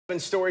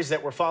Stories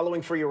that we're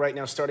following for you right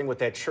now, starting with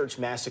that church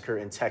massacre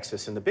in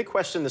Texas. And the big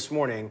question this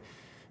morning,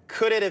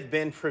 could it have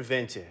been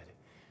prevented?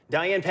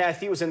 Diane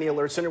Pathy was in the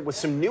Alert Center with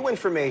some new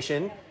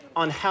information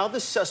on how the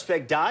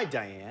suspect died,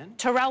 Diane.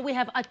 Terrell, we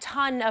have a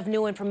ton of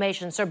new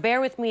information, so bear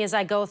with me as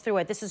I go through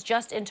it. This is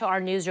just into our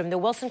newsroom. The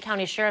Wilson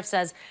County Sheriff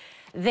says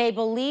they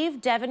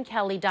believe Devin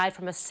Kelley died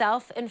from a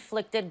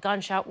self-inflicted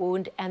gunshot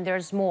wound, and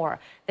there's more.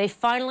 They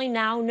finally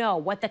now know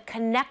what the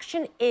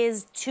connection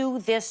is to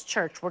this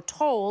church. We're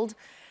told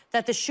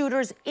that the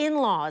shooter's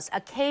in-laws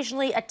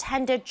occasionally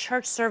attended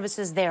church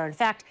services there. In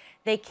fact,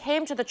 they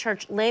came to the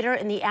church later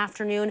in the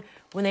afternoon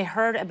when they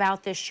heard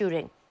about this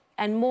shooting.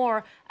 And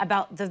more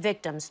about the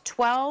victims.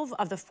 12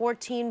 of the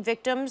 14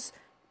 victims,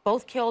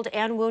 both killed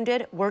and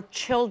wounded, were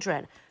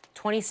children.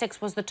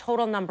 26 was the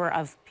total number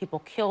of people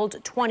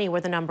killed. 20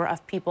 were the number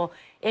of people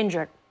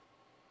injured.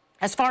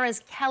 As far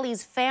as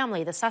Kelley's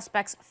family, the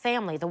suspect's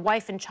family, the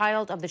wife and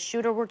child of the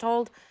shooter, we're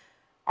told,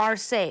 are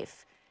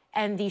safe.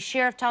 And the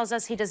sheriff tells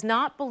us he does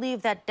not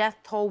believe that death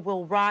toll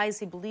will rise.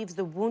 He believes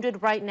the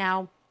wounded right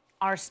now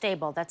are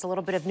stable. That's a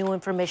little bit of new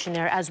information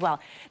there as well.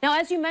 Now,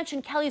 as you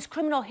mentioned, Kelley's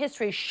criminal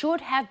history should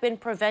have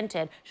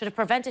prevented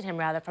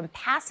him from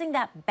passing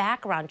that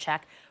background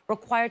check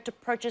required to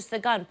purchase the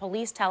gun.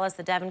 Police tell us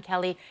that Devin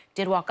Kelley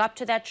did walk up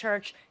to that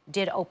church,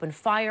 did open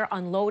fire,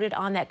 unloaded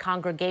on that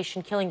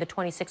congregation, killing the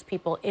 26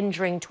 people,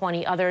 injuring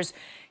 20 others.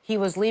 He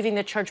was leaving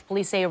the church.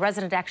 Police say a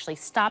resident actually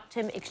stopped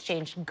him,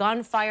 exchanged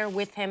gunfire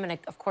with him, and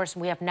of course,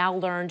 we have now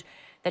learned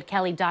that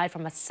Kelley died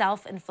from a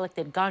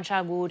self-inflicted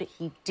gunshot wound.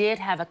 He did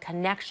have a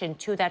connection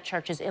to that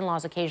church, his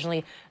in-laws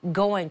occasionally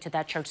going to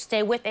that church.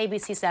 Stay with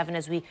ABC 7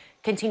 as we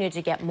continue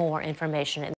to get more information.